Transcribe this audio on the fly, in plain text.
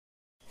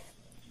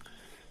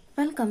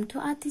Welcome to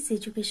Aarti's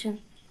Education.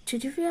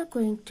 Today we are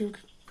going to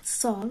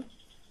solve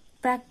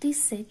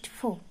practice set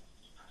 4.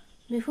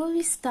 Before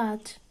we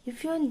start,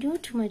 if you are new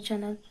to my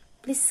channel,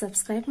 please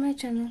subscribe my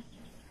channel.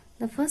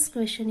 The first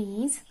question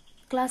is,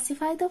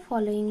 classify the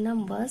following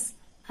numbers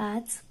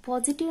as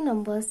positive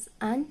numbers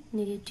and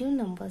negative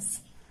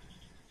numbers.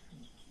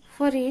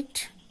 For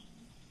it,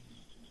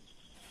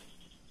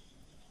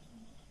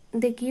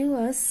 they give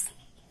us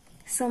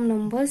some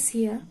numbers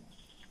here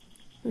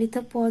with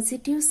a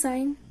positive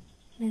sign,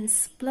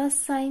 means plus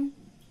sign,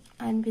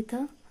 and with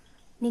a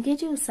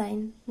negative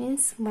sign,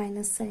 means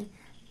minus sign.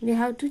 We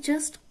have to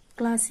just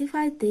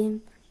classify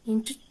them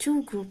into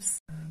two groups.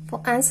 For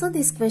answer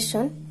this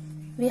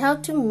question, we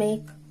have to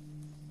make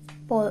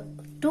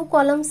two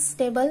columns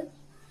table,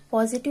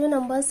 positive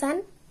numbers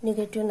and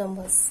negative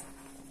numbers,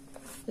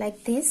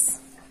 like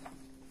this.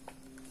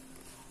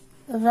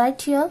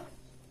 Right here,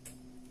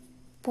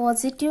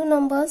 positive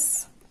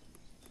numbers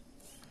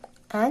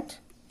and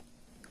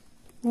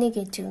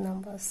negative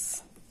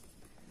numbers.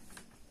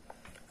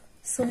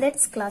 So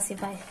let's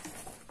classify.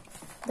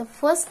 The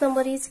first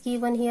number is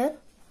given here,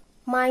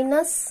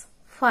 minus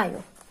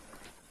 5.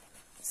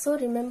 So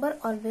remember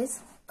always,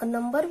 a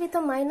number with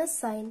a minus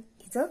sign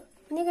is a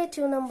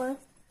negative number.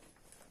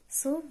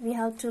 So we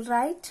have to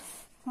write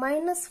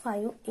minus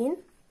 5 in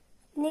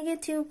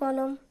negative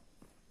column.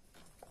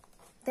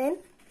 Then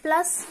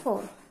plus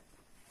 4.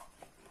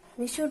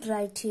 We should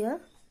write here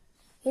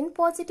in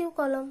positive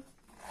column.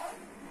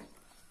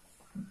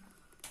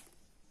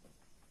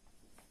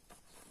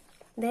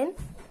 Then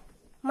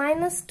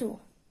minus 2.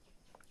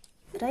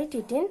 Write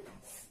it in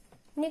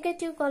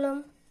negative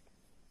column.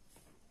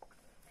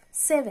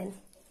 7.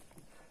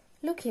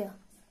 Look here.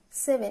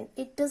 7.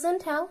 It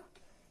doesn't have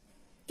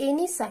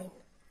any sign.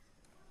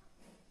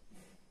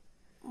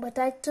 But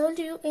I told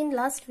you in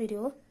last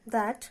video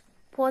that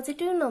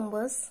positive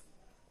numbers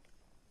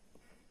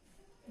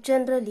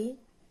generally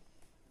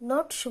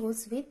not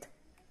shows with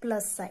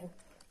plus sign.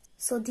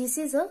 So this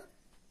is a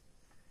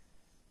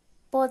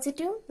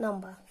positive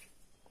number.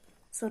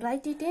 So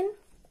write it in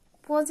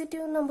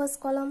positive numbers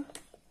column.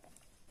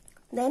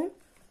 Then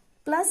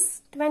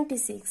plus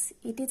 26.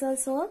 It is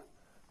also a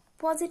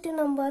positive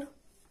number.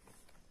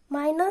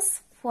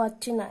 Minus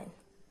 49.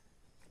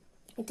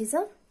 It is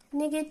a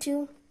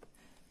negative.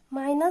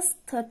 Minus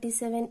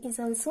 37 is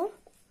also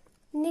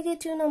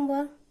negative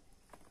number.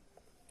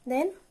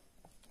 Then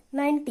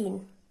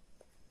 19.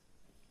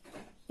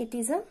 It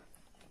is a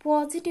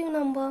positive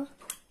number.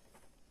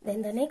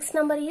 Then the next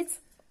number is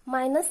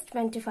minus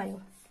 25.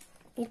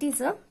 It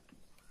is a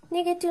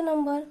negative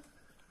number.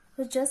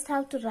 You just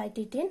have to write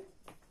it in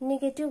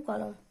negative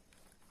column.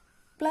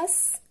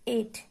 Plus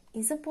 8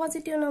 is a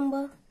positive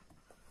number.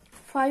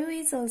 5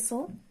 is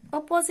also a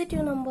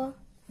positive number.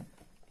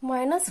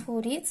 Minus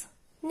 4 is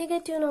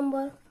negative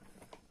number.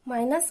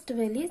 Minus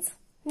 12 is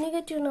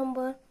negative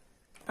number.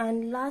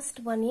 And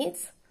last one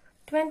is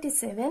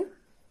 27.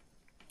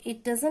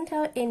 It doesn't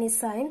have any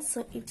sign,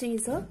 so it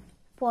is a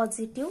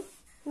positive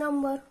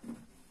number.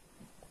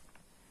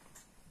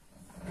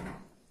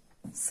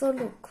 So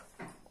look,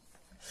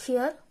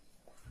 here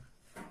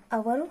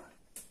our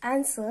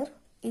answer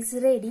is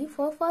ready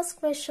for first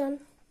question.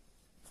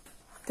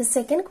 The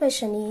second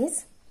question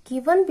is,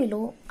 given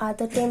below are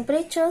the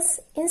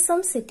temperatures in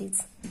some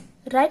cities.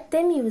 Write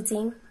them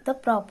using the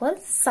proper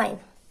sign.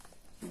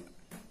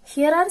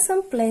 Here are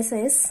some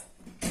places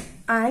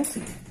and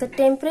the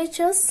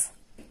temperatures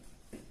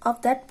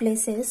of that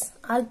places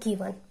are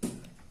given.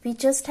 We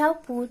just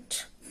have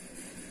put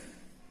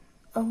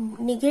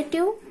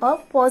negative or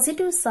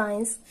positive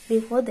signs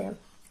before them.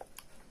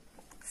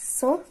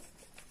 So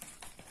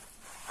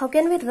how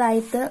can we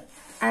write the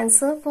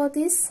answer for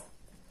this?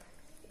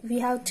 We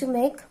have to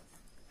make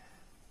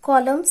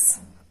columns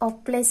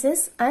of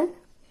places and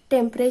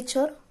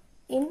temperature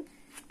in.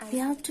 We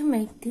have to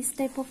make this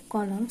type of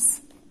columns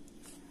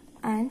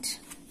and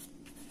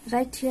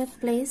write here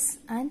place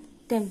and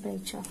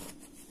temperature.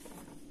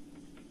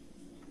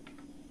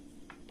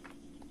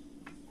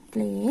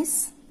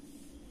 Place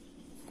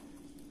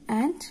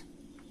and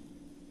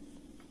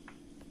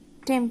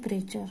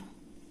temperature.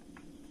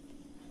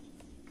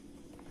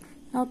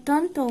 Now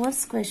turn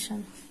towards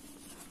question.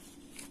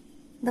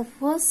 The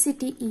first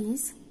city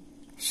is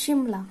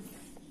Shimla.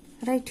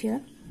 Right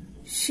here,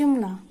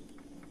 Shimla.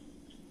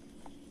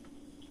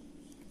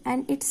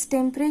 And its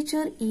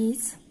temperature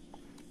is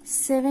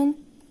 7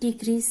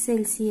 degrees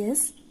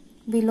Celsius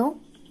below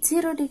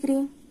 0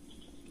 degree.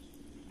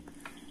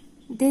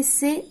 They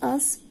say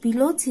us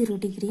below 0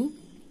 degree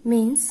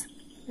means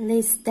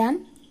less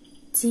than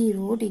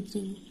 0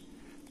 degree.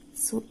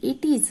 So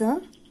it is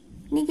a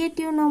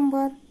negative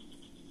number.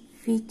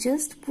 We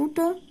just put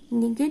a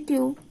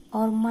negative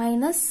or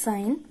minus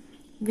sign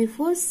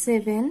before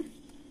 7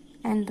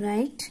 and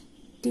write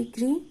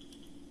degree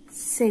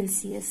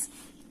Celsius.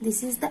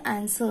 This is the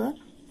answer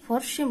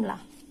for Shimla.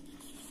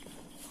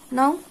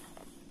 Now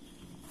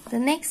the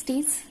next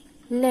is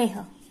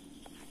Leh.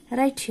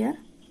 Right here,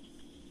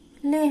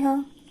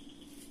 Leh.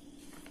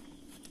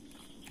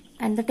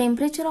 And the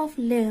temperature of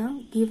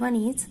Leh given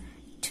is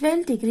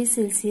 12 degrees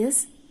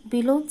Celsius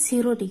below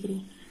 0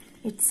 degree.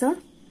 It's a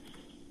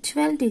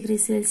 12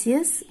 degrees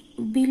Celsius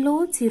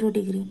below 0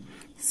 degree.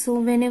 So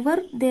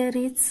whenever there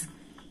is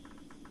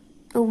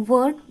a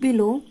word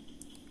below,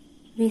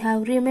 we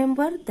have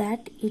remember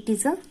that it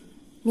is a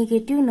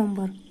negative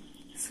number.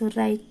 So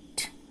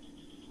write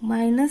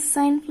minus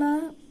sign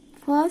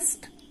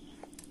first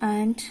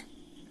and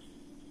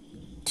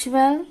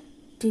 12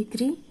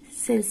 degree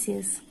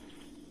Celsius.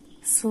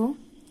 So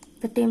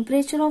the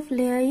temperature of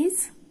layer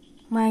is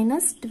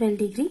minus 12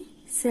 degree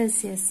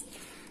Celsius.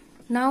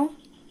 Now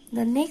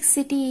the next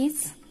city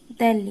is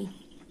Delhi.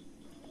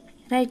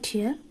 Right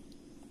here,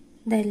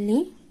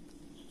 Delhi,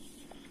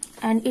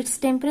 and its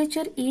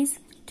temperature is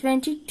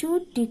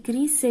 22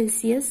 degrees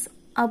Celsius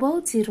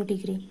above 0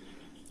 degree.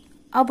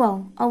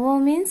 Above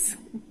means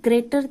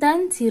greater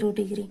than 0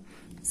 degree.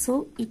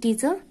 So it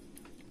is a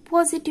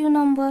positive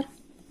number.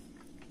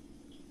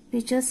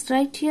 We just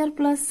write here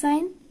plus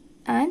sign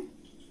and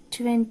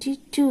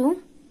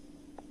 22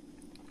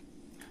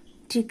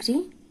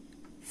 degree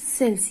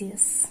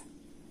Celsius.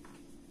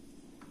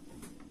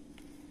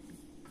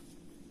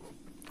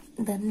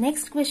 The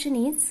next question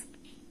is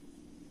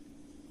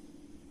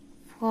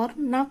for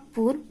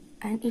Nagpur,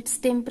 and its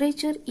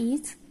temperature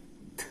is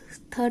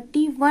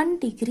 31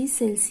 degrees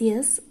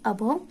Celsius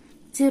above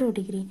 0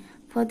 degree.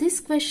 For this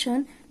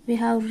question, we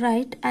have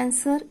right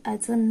answer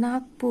as a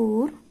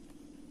Nagpur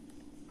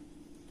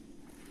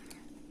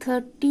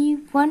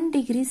 31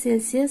 degrees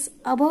Celsius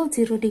above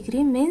 0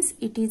 degree means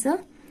it is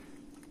a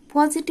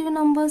positive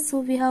number. So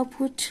we have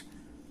put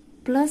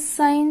plus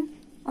sign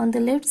on the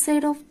left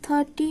side of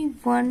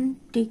 31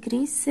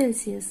 degrees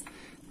Celsius.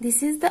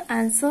 This is the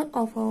answer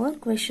of our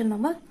question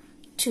number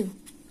 2.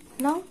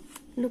 Now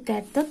look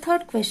at the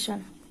third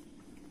question.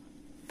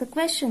 The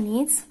question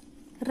is,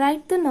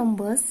 write the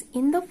numbers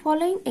in the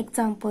following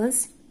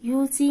examples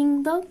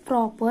using the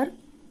proper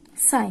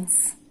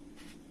signs.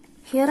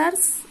 Here are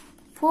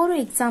 4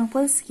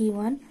 examples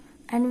given,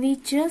 and we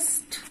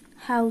just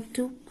have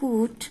to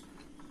put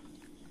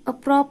a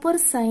proper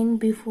sign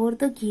before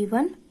the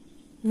given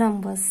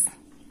numbers.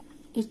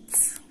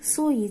 It's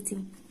so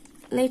easy.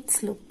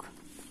 Let's look.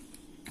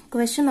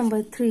 Question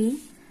number 3.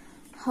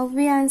 How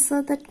we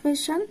answer that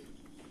question?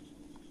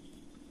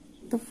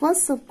 The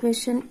first sub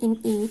question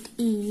in it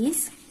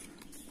is,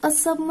 a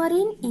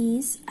submarine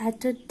is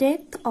at a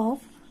depth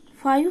of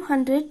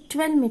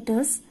 512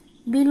 meters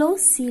below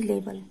sea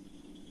level.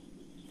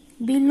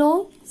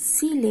 Below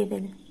sea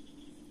level.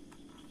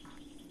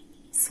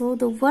 So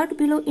the word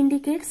below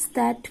indicates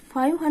that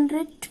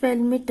 512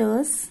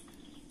 meters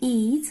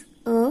is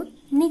a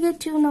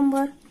negative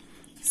number.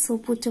 So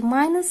put a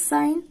minus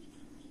sign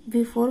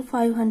before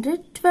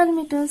 512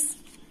 meters,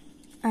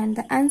 and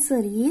the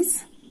answer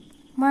is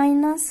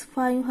minus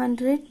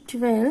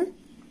 512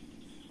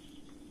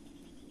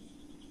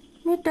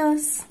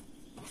 meters.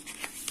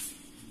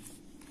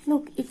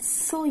 Look, it's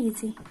so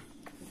easy.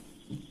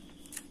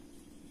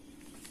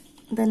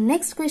 The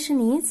next question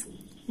is,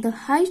 the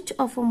height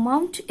of a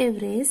Mount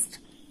Everest,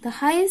 the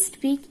highest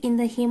peak in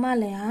the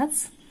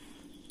Himalayas,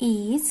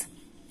 is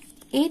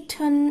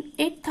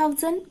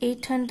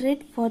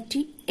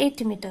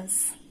 8,848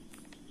 meters.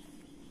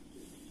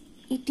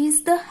 It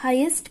is the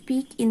highest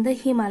peak in the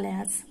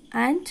Himalayas,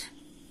 and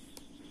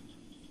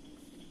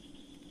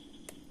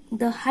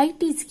the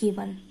height is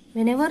given.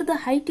 Whenever the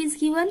height is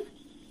given,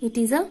 it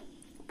is a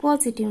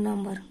positive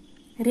number.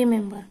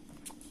 Remember.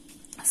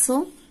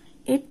 So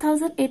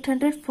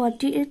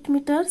 8,848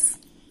 meters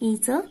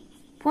is a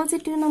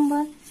positive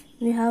number.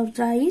 We have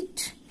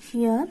write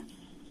here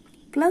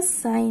plus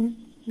sign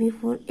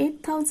before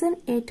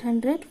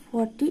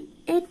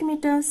 8,848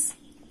 meters.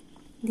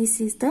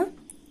 This is the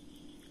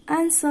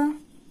answer.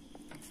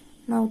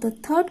 Now the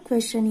third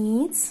question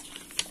is,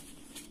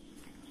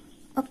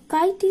 a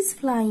kite is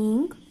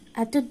flying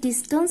at a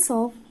distance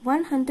of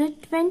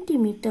 120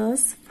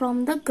 meters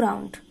from the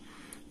ground.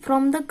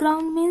 From the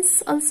ground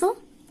means also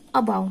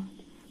above,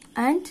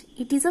 and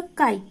it is a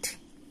kite.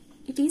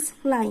 It is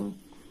flying.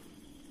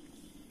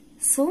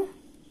 So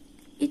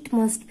it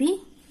must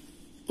be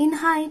in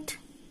height,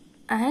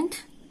 and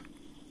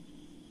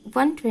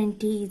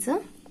 120 is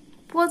a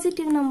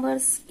positive number.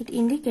 It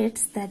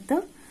indicates that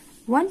the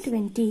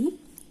 120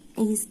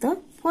 is the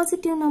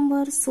positive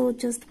number. So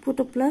just put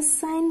a plus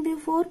sign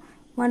before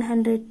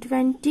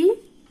 120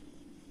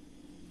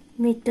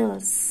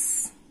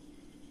 meters.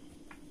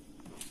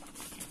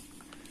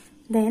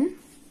 Then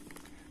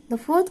the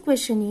fourth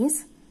question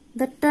is,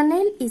 the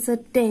tunnel is a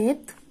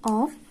depth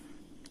of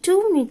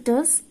 2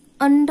 meters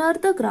under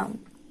the ground.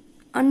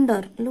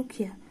 Under, look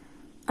here.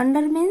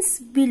 Under means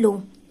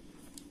below.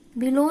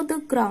 Below the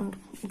ground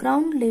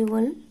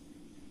level.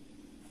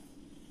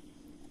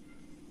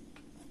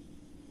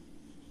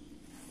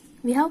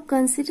 We have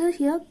considered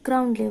here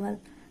ground level,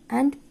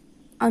 and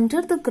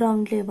under the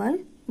ground level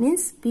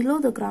means below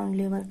the ground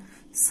level.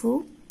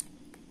 So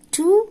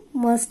 2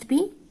 must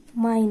be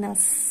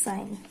minus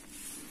sign.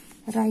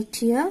 Right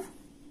here,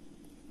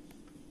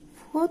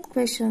 fourth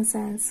question's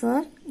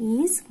answer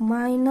is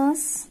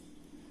minus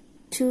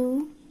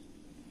 2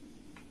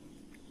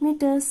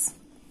 meters.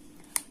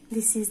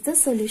 This is the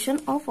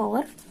solution of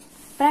our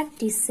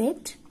practice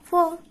set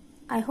 4.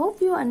 I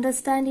hope you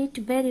understand it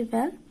very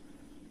well.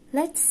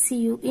 Let's see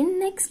you in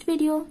next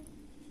video.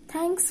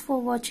 Thanks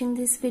for watching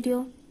this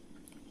video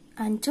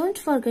and don't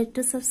forget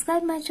to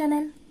subscribe my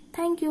channel.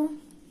 Thank you.